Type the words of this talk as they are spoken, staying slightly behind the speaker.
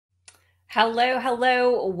Hello,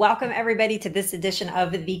 hello. Welcome everybody to this edition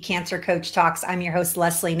of the Cancer Coach Talks. I'm your host,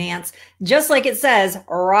 Leslie Nance. Just like it says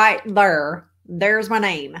right there, there's my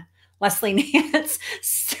name. Leslie Nance,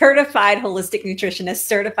 certified holistic nutritionist,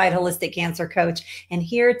 certified holistic cancer coach, and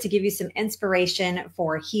here to give you some inspiration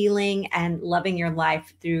for healing and loving your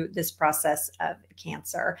life through this process of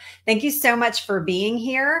cancer. Thank you so much for being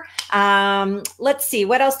here. Let's see,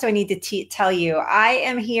 what else do I need to tell you? I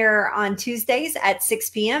am here on Tuesdays at 6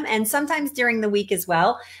 p.m. and sometimes during the week as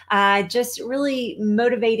well, just really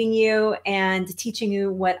motivating you and teaching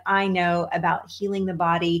you what I know about healing the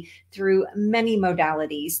body through many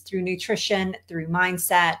modalities, through nutrition, through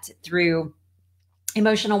mindset, through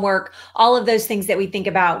emotional work, all of those things that we think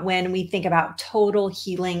about when we think about total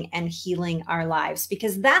healing and healing our lives,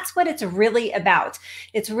 because that's what it's really about.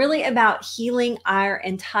 It's really about healing our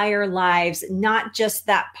entire lives, not just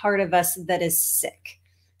that part of us that is sick.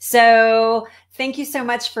 So thank you so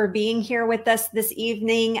much for being here with us this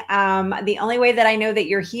evening. The only way that I know that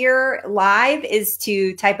you're here live is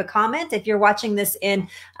to type a comment. If you're watching this in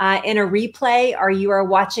a replay, or you are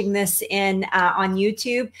watching this on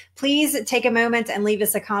YouTube, please take a moment and leave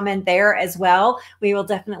us a comment there as well. We will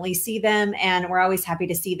definitely see them, and we're always happy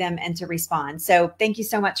to see them and to respond. So thank you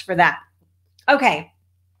so much for that. Okay.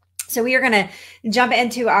 So we are going to jump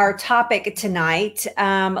into our topic tonight.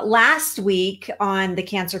 Last week on the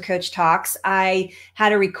Cancer Coach Talks, I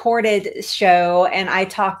had a recorded show and I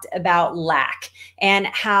talked about lack and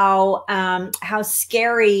how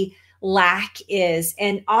scary lack is,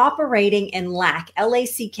 and operating in lack,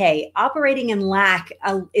 L-A-C-K, operating in lack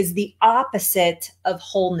is the opposite of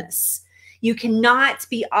wholeness. You cannot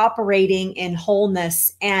be operating in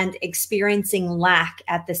wholeness and experiencing lack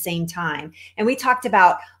at the same time. And we talked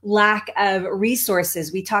about lack of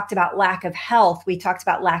resources. We talked about lack of health. We talked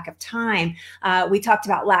about lack of time. We talked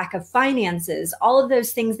about lack of finances, all of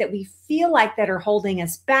those things that we feel like that are holding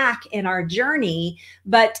us back in our journey,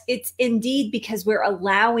 but it's indeed because we're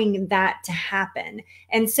allowing that to happen.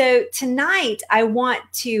 And so tonight I want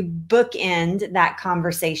to bookend that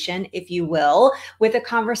conversation, if you will, with a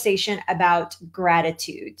conversation about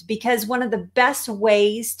gratitude, because one of the best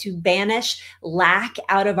ways to banish lack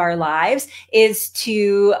out of our lives is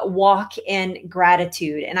to walk in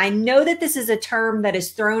gratitude. And I know that this is a term that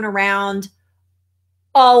is thrown around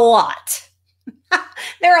a lot.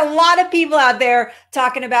 There are a lot of people out there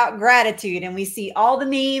talking about gratitude, and we see all the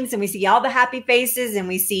memes and we see all the happy faces, and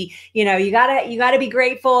we see, you gotta be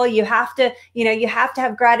grateful. You have to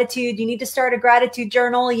have gratitude. You need to start a gratitude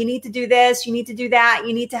journal. You need to do this. You need to do that.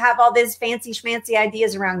 You need to have all these fancy schmancy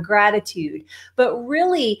ideas around gratitude. But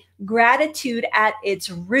really, gratitude at its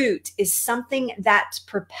root is something that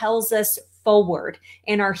propels us forward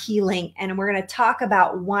in our healing. And we're going to talk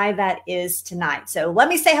about why that is tonight. So let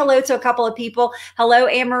me say hello to a couple of people. Hello,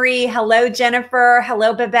 Anne-Marie. Hello, Jennifer.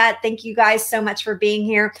 Hello, Babette. Thank you guys so much for being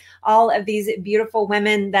here. All of these beautiful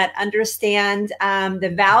women that understand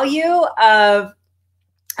the value of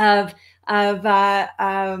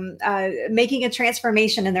making a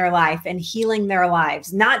transformation in their life and healing their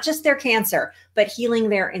lives, not just their cancer, but healing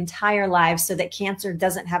their entire lives so that cancer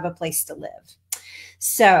doesn't have a place to live.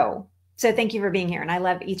 So thank you for being here. And I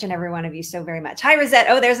love each and every one of you so very much. Hi, Rosette.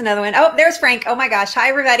 Oh, there's another one. Oh, there's Frank. Oh my gosh. Hi,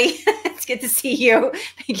 everybody. It's good to see you.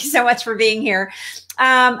 Thank you so much for being here.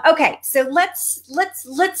 Okay. So let's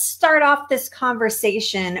start off this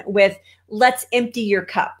conversation with, let's empty your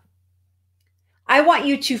cup. I want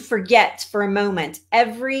you to forget for a moment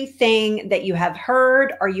everything that you have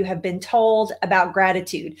heard or you have been told about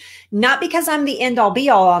gratitude. Not because I'm the end all be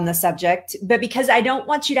all on the subject, but because I don't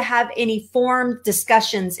want you to have any formed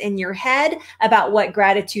discussions in your head about what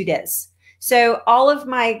gratitude is. So all of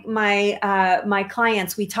my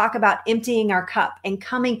clients, we talk about emptying our cup and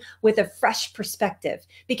coming with a fresh perspective.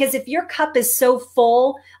 Because if your cup is so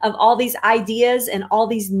full of all these ideas and all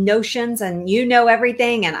these notions, and you know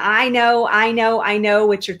everything, and I know,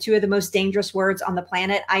 which are two of the most dangerous words on the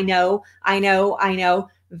planet. I know,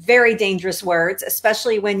 very dangerous words,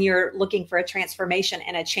 especially when you're looking for a transformation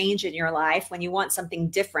and a change in your life, when you want something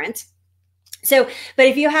different. So, but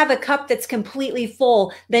if you have a cup that's completely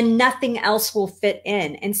full, then nothing else will fit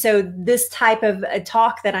in. And so this type of a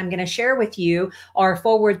talk that I'm going to share with you, or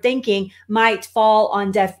forward thinking, might fall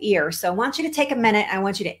on deaf ears. So I want you to take a minute. I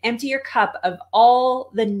want you to empty your cup of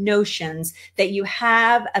all the notions that you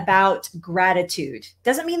have about gratitude.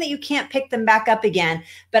 Doesn't mean that you can't pick them back up again,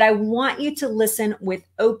 but I want you to listen with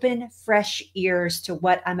open, fresh ears to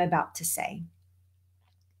what I'm about to say.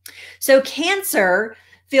 So cancer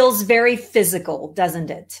feels very physical, doesn't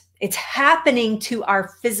it? It's happening to our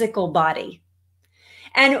physical body.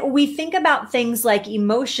 And we think about things like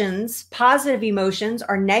emotions, positive emotions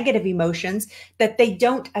or negative emotions, that they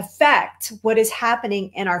don't affect what is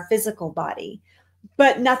happening in our physical body.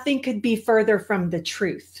 But nothing could be further from the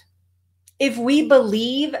truth. If we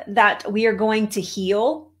believe that we are going to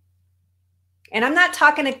heal, and I'm not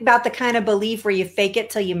talking about the kind of belief where you fake it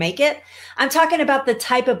till you make it. I'm talking about the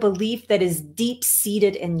type of belief that is deep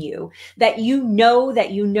seated in you, that you know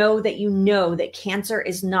that cancer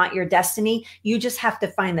is not your destiny. You just have to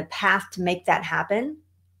find the path to make that happen.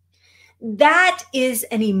 That is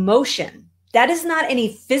an emotion. That is not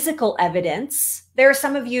any physical evidence. There are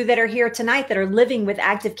some of you that are here tonight that are living with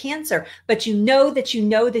active cancer, but you know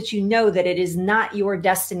that it is not your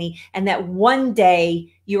destiny and that one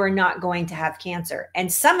day you are not going to have cancer.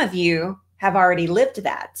 And some of you have already lived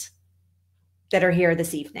that are here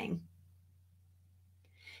this evening.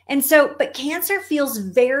 And so, but cancer feels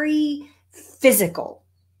very physical.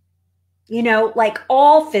 You know, like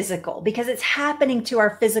all physical, because it's happening to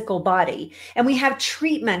our physical body. And we have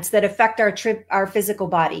treatments that affect our physical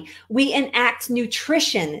body. We enact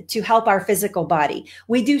nutrition to help our physical body.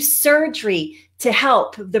 We do surgery to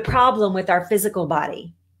help the problem with our physical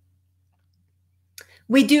body.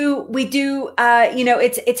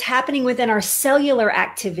 It's happening within our cellular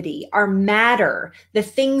activity, our matter, the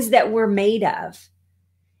things that we're made of.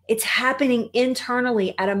 It's happening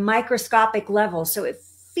internally at a microscopic level. So it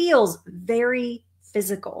feels very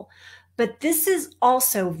physical, but this is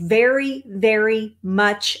also very, very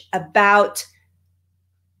much about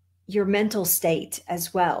your mental state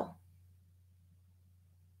as well.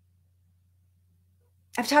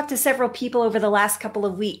 I've talked to several people over the last couple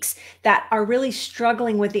of weeks that are really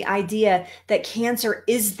struggling with the idea that cancer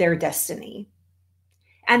is their destiny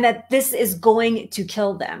and that this is going to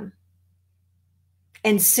kill them,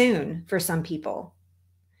 and soon for some people.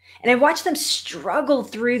 And I watch them struggle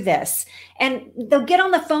through this, and they'll get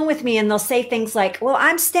on the phone with me and they'll say things like, well,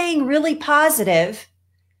 I'm staying really positive.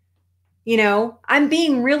 You know, I'm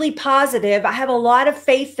being really positive. I have a lot of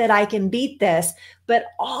faith that I can beat this, but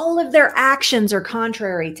all of their actions are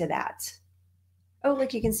contrary to that. Oh,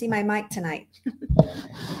 look, you can see my mic tonight.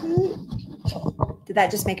 Did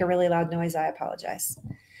that just make a really loud noise? I apologize.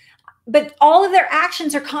 But all of their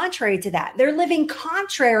actions are contrary to that. They're living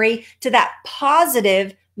contrary to that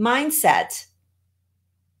positive mindset.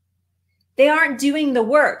 They aren't doing the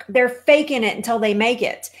work. They're faking it until they make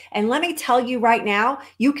it. And let me tell you right now,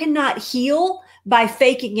 you cannot heal by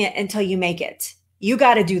faking it until you make it. You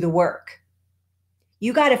got to do the work.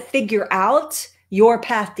 You got to figure out your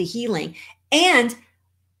path to healing. And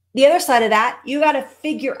the other side of that, you got to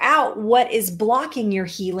figure out what is blocking your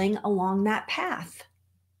healing along that path.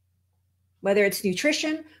 Whether it's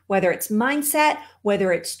nutrition, whether it's mindset,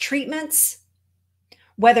 whether it's treatments,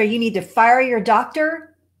 whether you need to fire your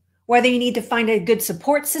doctor, whether you need to find a good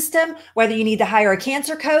support system, whether you need to hire a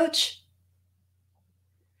cancer coach.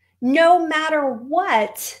 No matter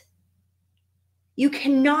what, you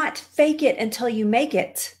cannot fake it until you make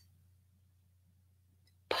it.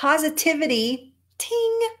 Positivity,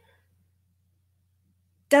 ting,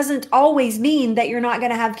 doesn't always mean that you're not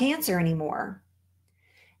going to have cancer anymore.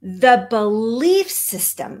 The belief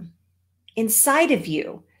system inside of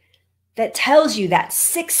you that tells you, that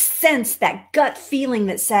sixth sense, that gut feeling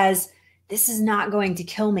that says, this is not going to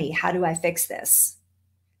kill me. How do I fix this?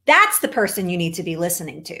 That's the person you need to be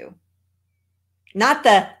listening to. Not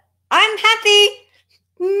the, I'm happy.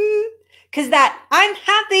 Because that, I'm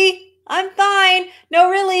happy. I'm fine. No,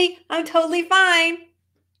 really, I'm totally fine.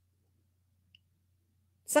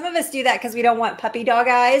 Some of us do that because we don't want puppy dog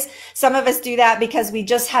eyes. Some of us do that because we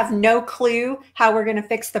just have no clue how we're going to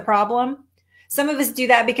fix the problem. Some of us do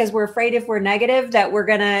that because we're afraid if we're negative that we're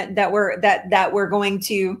going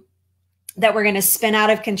to spin out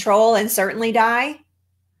of control and certainly die.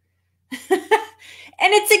 And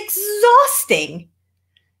it's exhausting.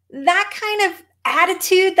 That kind of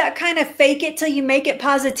attitude, that kind of fake it till you make it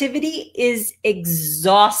positivity is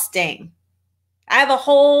exhausting. I have a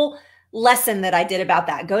whole lesson that I did about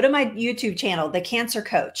that. Go to my YouTube channel, The Cancer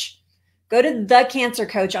Coach. Go to The Cancer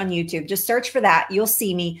Coach on YouTube. Just search for that. You'll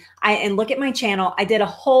see me. And look at my channel. I did a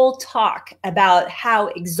whole talk about how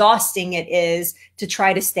exhausting it is to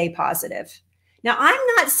try to stay positive. Now, I'm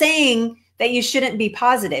not saying that you shouldn't be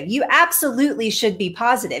positive. You absolutely should be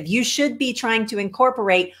positive. You should be trying to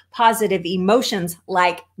incorporate positive emotions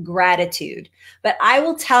like gratitude. But I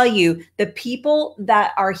will tell you, the people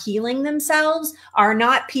that are healing themselves are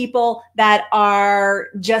not people that are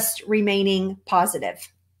just remaining positive.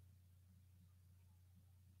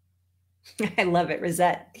 I love it,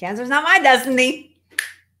 Rosette. Cancer's not my destiny.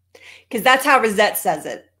 Because that's how Rosette says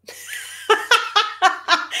it.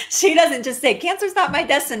 She doesn't just say, cancer's not my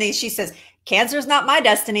destiny. She says, cancer's not my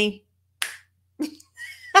destiny.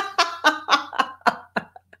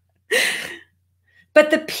 But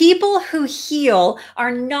the people who heal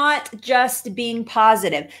are not just being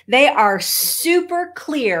positive. They are super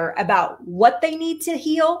clear about what they need to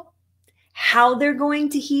heal, how they're going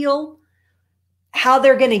to heal, how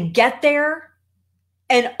they're going to get there,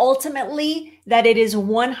 and ultimately that it is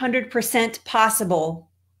 100% possible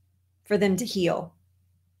for them to heal.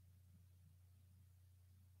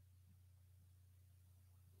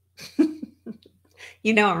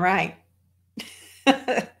 You know I'm right.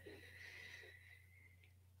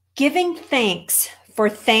 Giving thanks for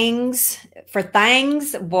things,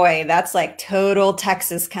 boy, that's like total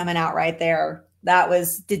Texas coming out right there. That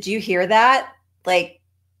was, did you hear that? Like,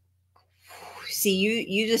 see,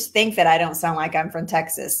 you just think that I don't sound like I'm from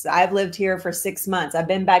Texas. I've lived here for 6 months. I've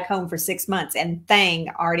been back home for 6 months and thang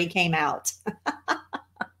already came out.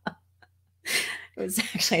 It was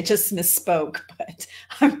actually, I just misspoke, but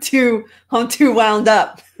I'm too wound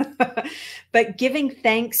up. But giving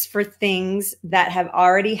thanks for things that have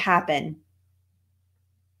already happened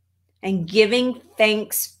and giving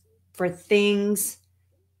thanks for things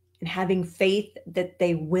and having faith that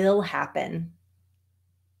they will happen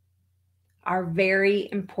are very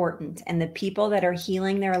important. And the people that are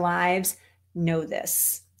healing their lives know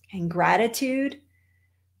this. And gratitude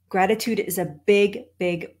is a big,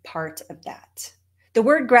 big part of that. The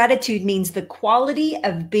word gratitude means the quality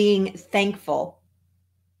of being thankful.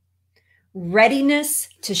 Readiness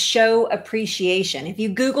to show appreciation. If you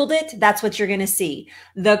Googled it, that's what you're going to see.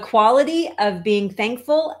 The quality of being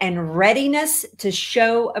thankful and readiness to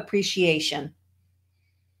show appreciation.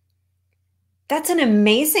 That's an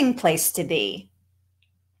amazing place to be.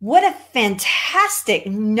 What a fantastic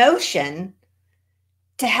notion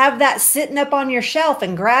to have that sitting up on your shelf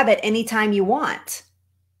and grab it anytime you want.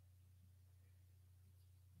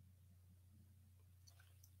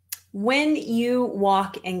 When you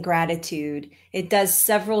walk in gratitude, it does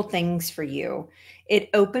several things for you. It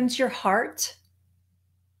opens your heart.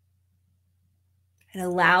 It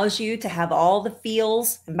allows you to have all the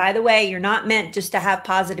feels. And by the way, you're not meant just to have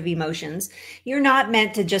positive emotions. You're not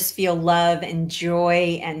meant to just feel love and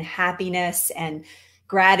joy and happiness and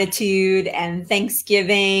gratitude and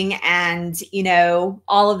thanksgiving and,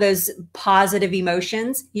 all of those positive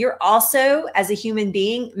emotions. You're also, as a human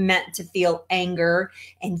being, meant to feel anger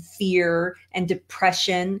and fear and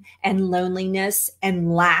depression and loneliness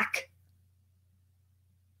and lack.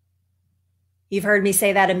 You've heard me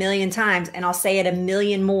say that a million times, and I'll say it a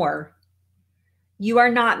million more. You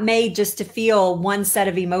are not made just to feel one set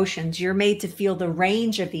of emotions. You're made to feel the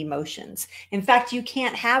range of emotions. In fact, you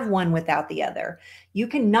can't have one without the other. You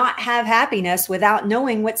cannot have happiness without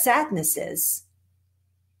knowing what sadness is.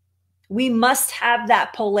 We must have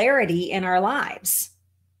that polarity in our lives.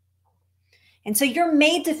 And so you're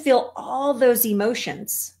made to feel all those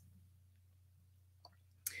emotions.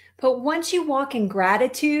 But once you walk in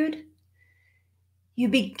gratitude, you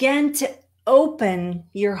begin to open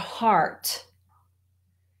your heart.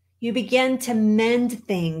 You begin to mend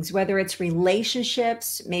things, whether it's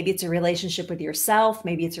relationships, maybe it's a relationship with yourself,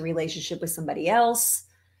 maybe it's a relationship with somebody else.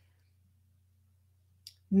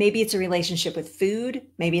 Maybe it's a relationship with food,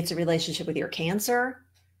 maybe it's a relationship with your cancer.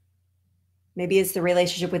 Maybe it's the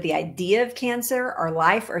relationship with the idea of cancer or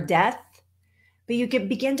life or death. But you can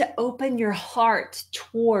begin to open your heart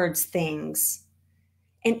towards things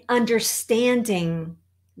and understanding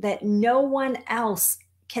that no one else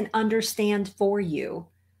can understand for you.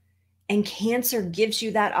 And cancer gives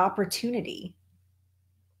you that opportunity.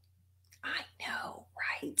 I know,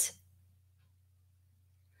 right?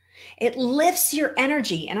 It lifts your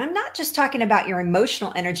energy. And I'm not just talking about your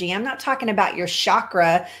emotional energy. I'm not talking about your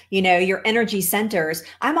chakra, your energy centers.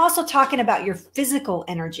 I'm also talking about your physical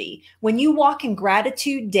energy. When you walk in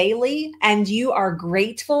gratitude daily and you are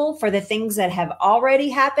grateful for the things that have already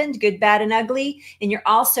happened, good, bad, and ugly, and you're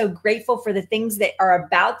also grateful for the things that are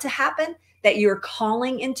about to happen, that you're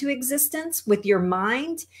calling into existence with your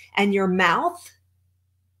mind and your mouth,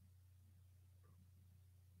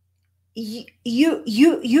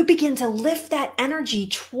 you begin to lift that energy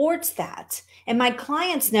towards that. And my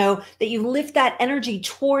clients know that you lift that energy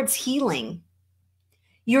towards healing.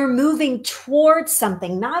 You're moving towards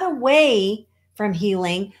something, not away from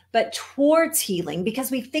healing, but towards healing, because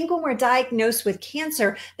we think when we're diagnosed with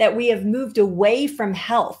cancer that we have moved away from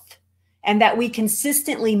health and that we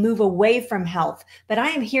consistently move away from health. But I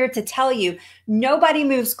am here to tell you, nobody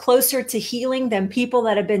moves closer to healing than people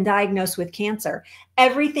that have been diagnosed with cancer.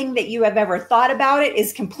 Everything that you have ever thought about it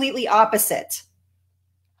is completely opposite.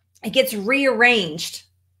 It gets rearranged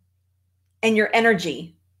in your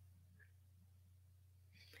energy.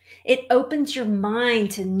 It opens your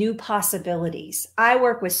mind to new possibilities. I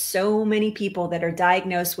work with so many people that are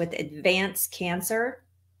diagnosed with advanced cancer,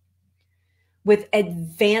 with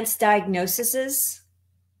advanced diagnoses,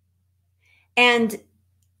 and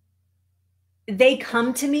they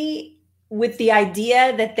come to me with the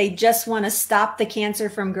idea that they just want to stop the cancer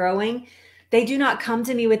from growing. They do not come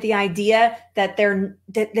to me with the idea that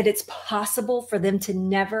it's possible for them to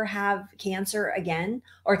never have cancer again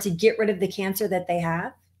or to get rid of the cancer that they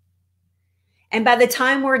have. And by the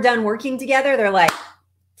time we're done working together, they're like,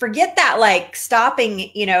 forget that, like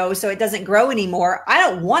stopping, so it doesn't grow anymore. I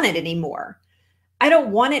don't want it anymore. I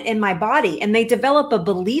don't want it in my body. And they develop a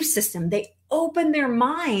belief system. They open their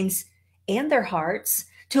minds and their hearts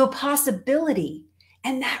to a possibility.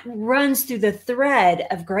 And that runs through the thread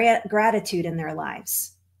of gratitude in their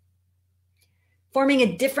lives, forming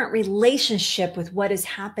a different relationship with what is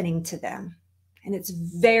happening to them. And it's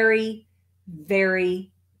very,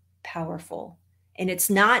 very powerful. And it's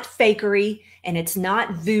not fakery, and it's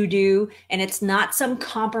not voodoo, and it's not some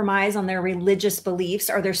compromise on their religious beliefs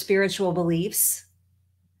or their spiritual beliefs.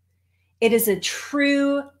 It is a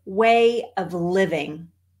true way of living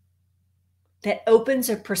that opens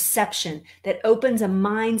a perception, that opens a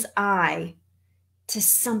mind's eye to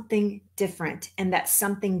something different, and that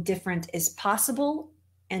something different is possible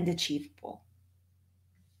and achievable.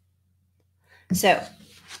 So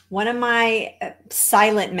one of my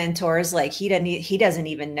silent mentors, like he doesn't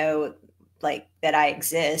even know like that I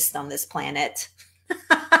exist on this planet.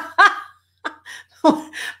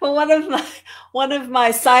 But one of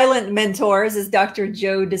my silent mentors is Dr.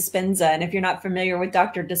 Joe Dispenza. And if you're not familiar with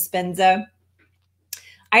Dr. Dispenza,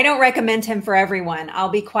 I don't recommend him for everyone. I'll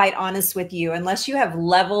be quite honest with you. Unless you have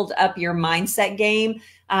leveled up your mindset game,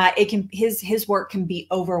 his work can be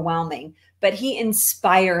overwhelming. But he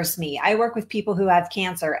inspires me. I work with people who have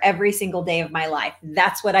cancer every single day of my life.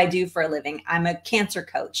 That's what I do for a living. I'm a cancer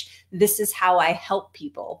coach. This is how I help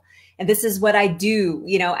people. And this is what I do,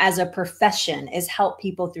 as a profession, is help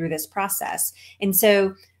people through this process. And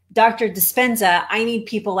so Dr. Dispenza, I need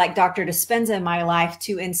people like Dr. Dispenza in my life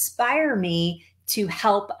to inspire me to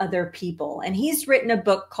help other people. And he's written a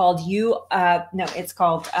book called You Are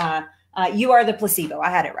the Placebo. I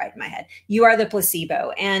had it right in my head. You Are the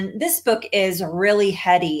Placebo. And this book is really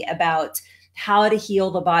heady about how to heal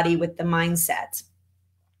the body with the mindset.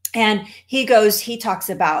 And he talks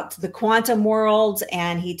about the quantum world,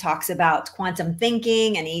 and he talks about quantum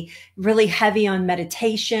thinking, and he really heavy on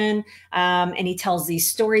meditation. And he tells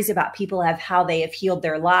these stories about people how they have healed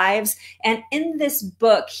their lives. And in this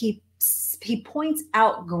book, he points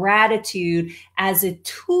out gratitude as a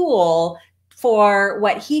tool for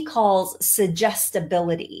what he calls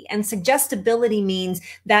suggestibility. And suggestibility means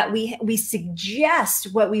that we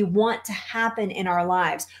suggest what we want to happen in our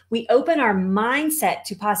lives. We open our mindset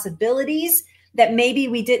to possibilities that maybe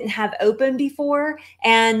we didn't have open before.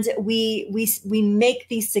 And we make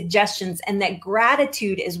these suggestions, and that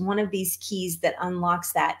gratitude is one of these keys that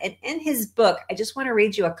unlocks that. And in his book, I just want to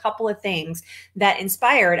read you a couple of things that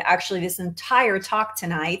inspired actually this entire talk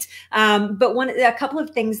tonight. But a couple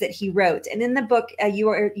of things that he wrote. And in the book, You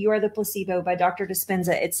Are the Placebo by Dr.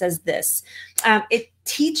 Dispenza, it says this. It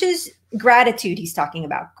teaches gratitude. He's talking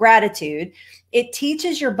about gratitude. It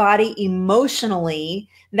teaches your body emotionally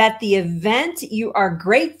that the event you are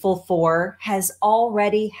grateful for has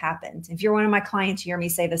already happened. If you're one of my clients, you hear me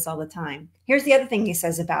say this all the time. Here's the other thing he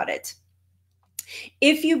says about it.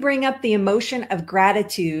 If you bring up the emotion of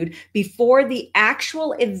gratitude before the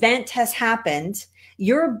actual event has happened,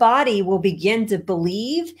 your body will begin to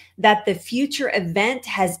believe that the future event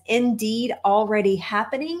has indeed already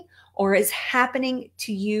happening or is happening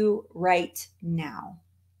to you right now.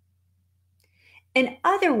 In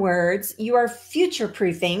other words, you are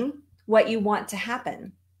future-proofing what you want to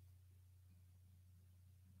happen.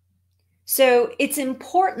 So it's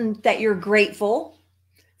important that you're grateful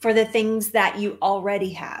for the things that you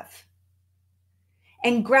already have.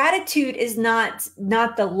 And gratitude is not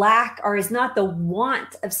the lack, or is not the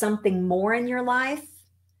want of something more in your life.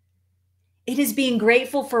 It is being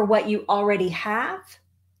grateful for what you already have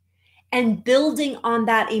and building on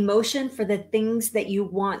that emotion for the things that you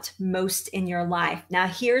want most in your life. Now,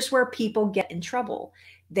 here's where people get in trouble.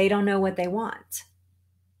 They don't know what they want.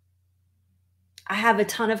 I have a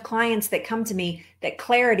ton of clients that come to me that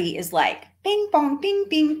clarity is like bing, bong, bing,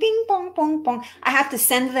 bing, bing, bong, bong, bong. I have to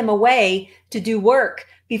send them away to do work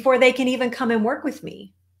before they can even come and work with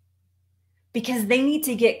me, because they need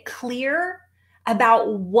to get clear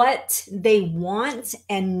about what they want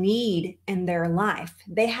and need in their life.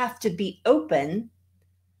 They have to be open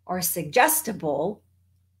or suggestible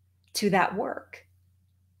to that work.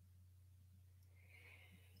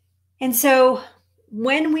 And so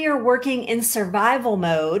when we are working in survival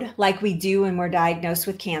mode, like we do when we're diagnosed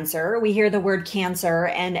with cancer, we hear the word cancer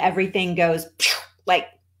and everything goes like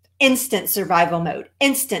instant survival mode,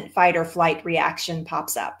 instant fight or flight reaction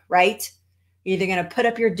pops up, right? You're either going to put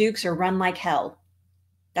up your dukes or run like hell.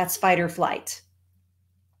 That's fight or flight.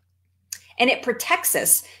 And it protects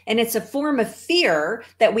us, and it's a form of fear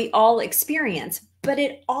that we all experience. But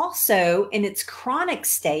it also, in its chronic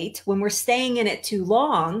state, when we're staying in it too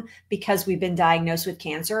long because we've been diagnosed with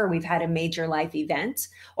cancer, or we've had a major life event,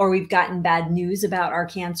 or we've gotten bad news about our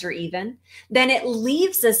cancer even, then it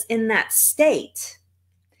leaves us in that state.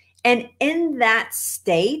 And in that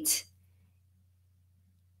state,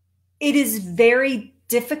 it is very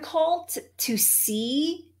difficult to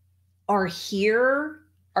see or hear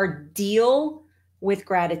or deal with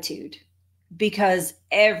gratitude, because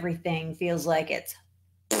everything feels like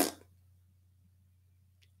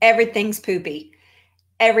everything's poopy.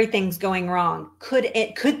 Everything's going wrong.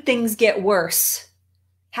 Could things get worse?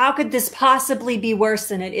 How could this possibly be worse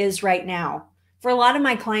than it is right now? For a lot of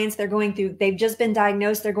my clients, they've just been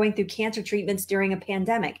diagnosed, they're going through cancer treatments during a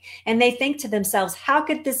pandemic, and they think to themselves, how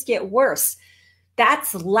could this get worse?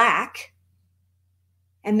 That's lack.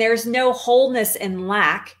 And there's no wholeness in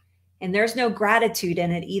lack, and there's no gratitude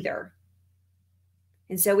in it either.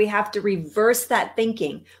 And so we have to reverse that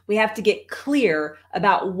thinking. We have to get clear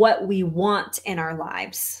about what we want in our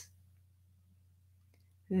lives.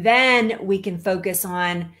 Then we can focus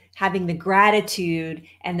on having the gratitude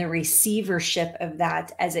and the receivership of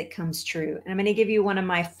that as it comes true. And I'm going to give you one of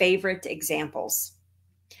my favorite examples.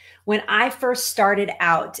 When I first started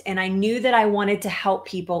out and I knew that I wanted to help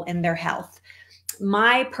people in their health,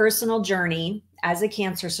 my personal journey as a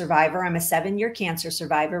cancer survivor, I'm a 7-year cancer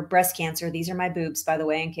survivor, breast cancer. These are my boobs, by the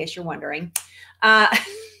way, in case you're wondering. Just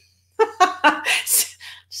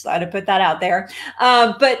thought I'd put that out there.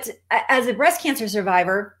 But as a breast cancer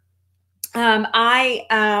survivor, I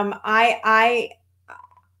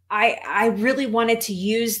really wanted to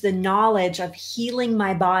use the knowledge of healing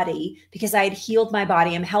my body, because I had healed my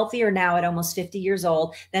body. I'm healthier now at almost 50 years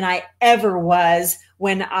old than I ever was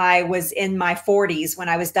when I was in my 40s, when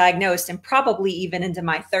I was diagnosed, and probably even into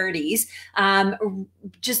my 30s.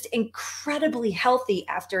 Just incredibly healthy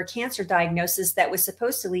after a cancer diagnosis that was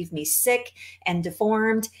supposed to leave me sick and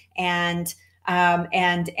deformed and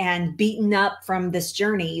beaten up from this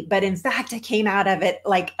journey. But in fact, I came out of it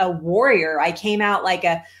like a warrior. I came out like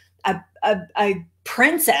a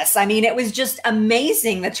princess. I mean, it was just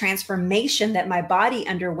amazing, the transformation that my body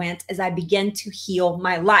underwent as I began to heal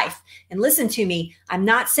my life. And listen to me, I'm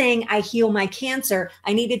not saying I heal my cancer.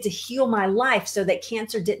 I needed to heal my life so that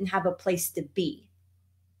cancer didn't have a place to be.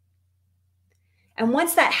 And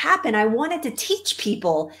once that happened, I wanted to teach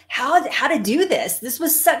people how to do this. This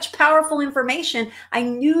was such powerful information. I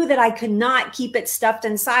knew that I could not keep it stuffed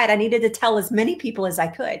inside. I needed to tell as many people as I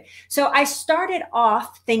could. So I started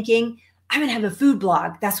off thinking, I'm going to have a food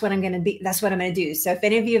blog. That's what I'm going to be. That's what I'm going to do. So if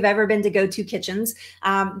any of you have ever been to Go-To Kitchens,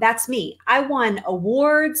 that's me. I won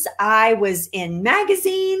awards. I was in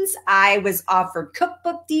magazines. I was offered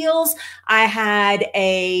cookbook deals. I had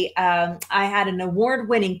an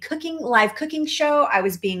award-winning live cooking show. I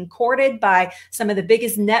was being courted by some of the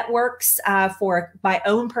biggest networks for my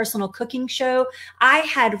own personal cooking show. I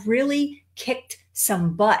had really kicked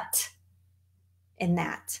some butt in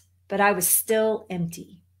that, but I was still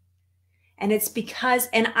empty. And it's because,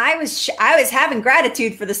 and I was having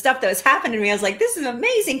gratitude for the stuff that was happening to me. I was like, this is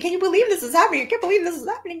amazing. Can you believe this is happening? I can't believe this is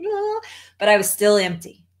happening. But I was still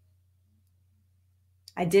empty.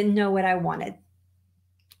 I didn't know what I wanted.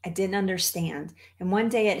 I didn't understand. And one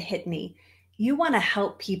day it hit me. You want to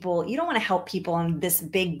help people. You don't want to help people on this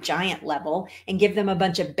big giant level and give them a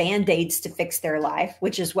bunch of Band-Aids to fix their life,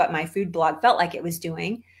 which is what my food blog felt like it was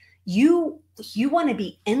doing. You want to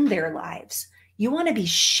be in their lives. You want to be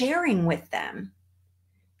sharing with them.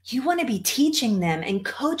 You want to be teaching them and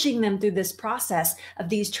coaching them through this process of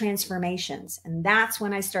these transformations. And that's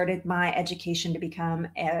when I started my education to become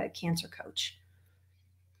a cancer coach.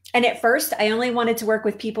 And at first, I only wanted to work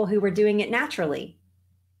with people who were doing it naturally.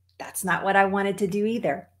 That's not what I wanted to do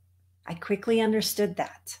either. I quickly understood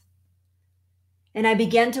that. And I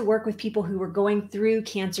began to work with people who were going through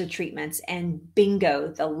cancer treatments, and bingo,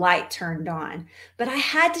 the light turned on. But I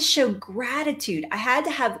had to show gratitude. I had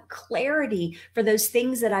to have clarity for those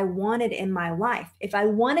things that I wanted in my life. If I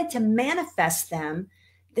wanted to manifest them,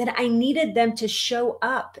 then I needed them to show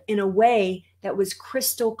up in a way that was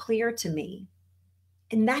crystal clear to me.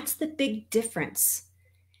 And that's the big difference.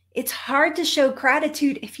 It's hard to show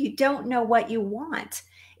gratitude if you don't know what you want.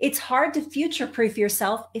 It's hard to future-proof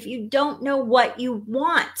yourself if you don't know what you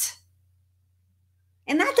want.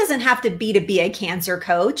 And that doesn't have to be a cancer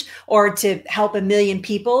coach or to help a million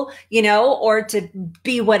people, or to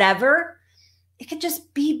be whatever. It could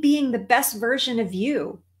just be being the best version of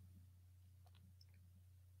you.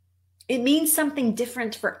 It means something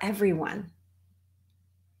different for everyone.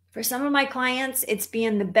 For some of my clients, it's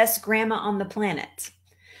being the best grandma on the planet.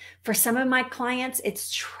 For some of my clients,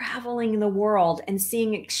 it's traveling the world and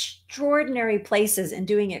seeing extraordinary places and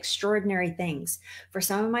doing extraordinary things. For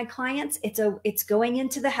some of my clients, it's going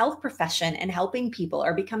into the health profession and helping people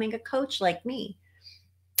or becoming a coach like me.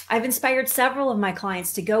 I've inspired several of my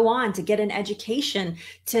clients to go on to get an education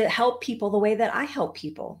to help people the way that I help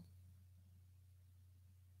people.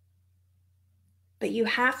 But you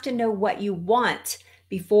have to know what you want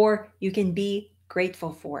before you can be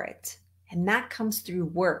grateful for it. And that comes through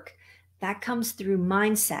work. That comes through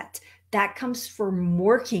mindset. That comes from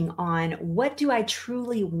working on, what do I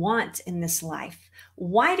truly want in this life?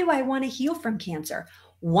 Why do I want to heal from cancer?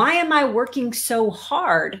 Why am I working so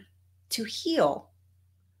hard to heal?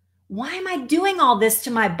 Why am I doing all this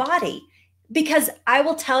to my body? Because I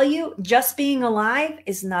will tell you, just being alive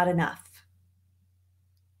is not enough.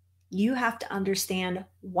 You have to understand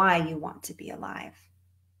why you want to be alive.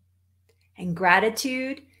 And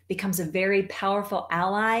gratitude becomes a very powerful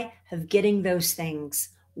ally of getting those things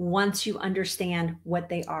once you understand what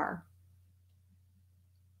they are.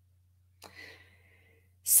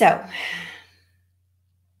 So,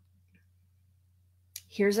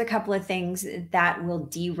 here's a couple of things that will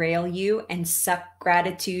derail you and suck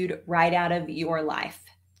gratitude right out of your life.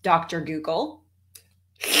 Dr. Google.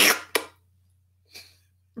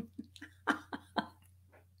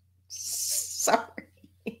 Sorry.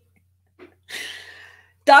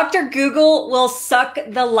 Dr. Google will suck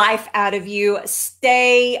the life out of you.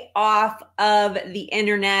 Stay off of the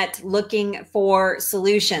internet looking for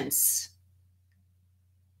solutions.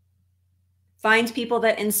 Find people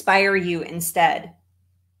that inspire you instead.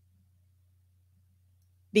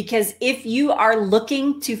 Because if you are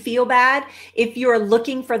looking to feel bad, if you're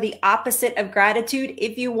looking for the opposite of gratitude,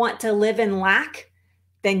 if you want to live in lack,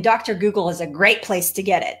 then Dr. Google is a great place to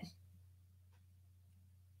get it.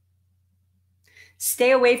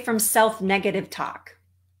 Stay away from self-negative talk.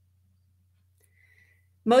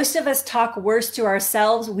 Most of us talk worse to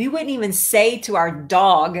ourselves. We wouldn't even say to our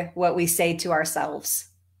dog what we say to ourselves.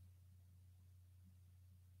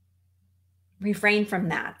 Refrain from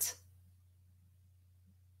that.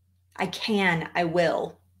 I can, I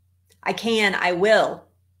will. I can, I will.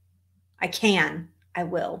 I can, I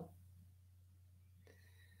will.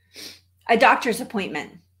 A doctor's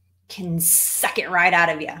appointment can suck it right out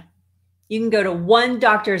of you. You can go to one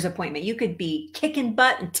doctor's appointment. You could be kicking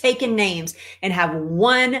butt and taking names and have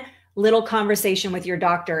one little conversation with your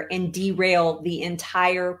doctor and derail the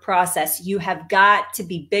entire process. You have got to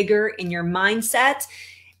be bigger in your mindset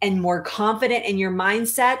and more confident in your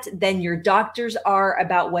mindset than your doctors are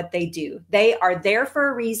about what they do. They are there for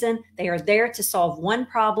a reason. They are there to solve one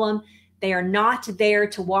problem. They are not there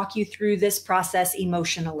to walk you through this process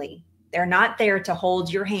emotionally. They're not there to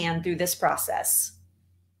hold your hand through this process.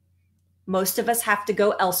 Most of us have to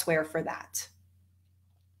go elsewhere for that.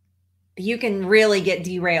 You can really get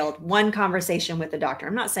derailed. One conversation with a doctor.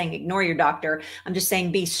 I'm not saying ignore your doctor. I'm just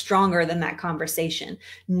saying be stronger than that conversation.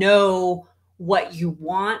 Know what you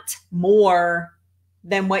want more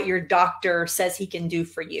than what your doctor says he can do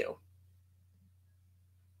for you.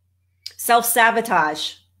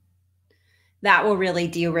 Self-sabotage. That will really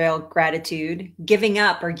derail gratitude. Giving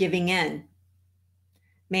up or giving in.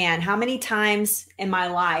 Man, how many times in my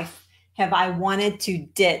life have I wanted to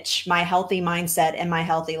ditch my healthy mindset and my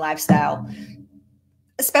healthy lifestyle?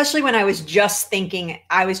 Especially when I was just thinking,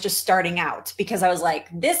 I was just starting out, because I was like,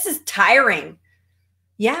 this is tiring.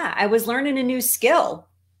 Yeah, I was learning a new skill.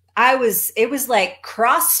 It was like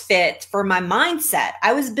CrossFit for my mindset.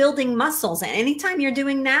 I was building muscles. And anytime you're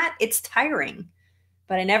doing that, it's tiring.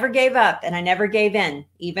 But I never gave up and I never gave in.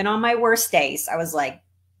 Even on my worst days, I was like,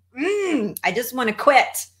 I just want to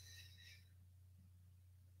quit.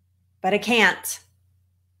 But I can't.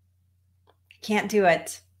 Can't do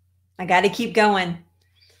it. I got to keep going.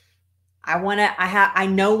 I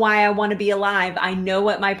know why I want to be alive. I know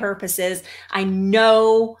what my purpose is. I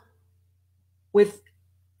know with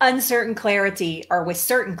uncertain clarity, or with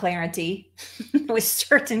certain clarity, with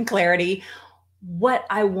certain clarity, what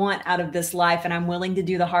I want out of this life. And I'm willing to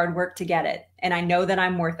do the hard work to get it. And I know that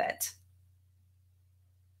I'm worth it.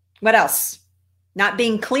 What else? Not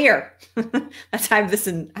being clear. Let's have this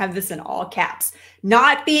in all caps.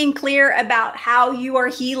 Not being clear about how you are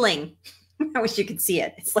healing. I wish you could see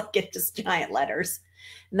it. It's like it's just giant letters.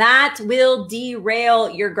 That will derail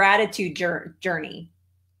your gratitude journey.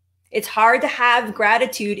 It's hard to have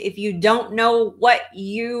gratitude if you don't know what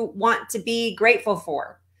you want to be grateful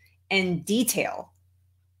for in detail.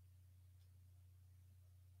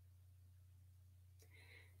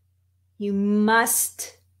 You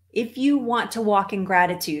must, if you want to walk in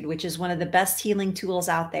gratitude, which is one of the best healing tools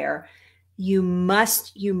out there, you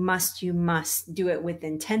must do it with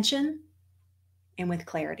intention and with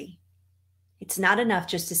clarity. It's not enough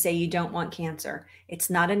just to say you don't want cancer.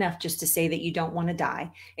 It's not enough just to say that you don't want to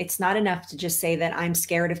die. It's not enough to just say that I'm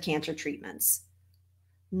scared of cancer treatments.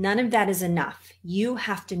 None of that is enough. You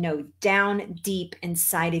have to know down deep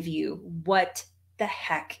inside of you what the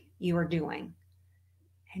heck you are doing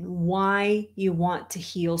and why you want to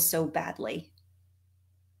heal so badly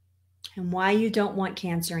and why you don't want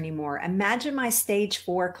cancer anymore. Imagine my stage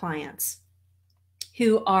 4 clients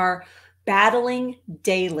who are battling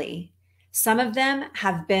daily. Some of them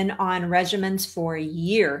have been on regimens for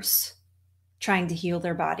years trying to heal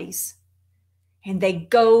their bodies. And they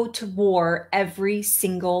go to war every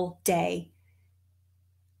single day.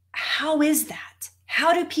 How is that?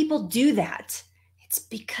 How do people do that? It's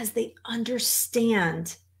because they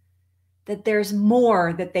understand that there's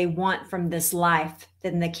more that they want from this life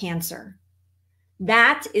than the cancer.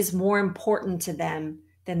 That is more important to them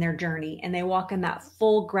than their journey. And they walk in that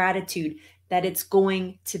full gratitude that it's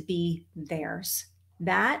going to be theirs.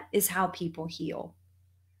 That is how people heal.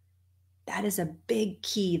 That is a big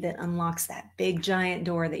key that unlocks that big giant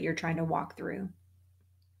door that you're trying to walk through.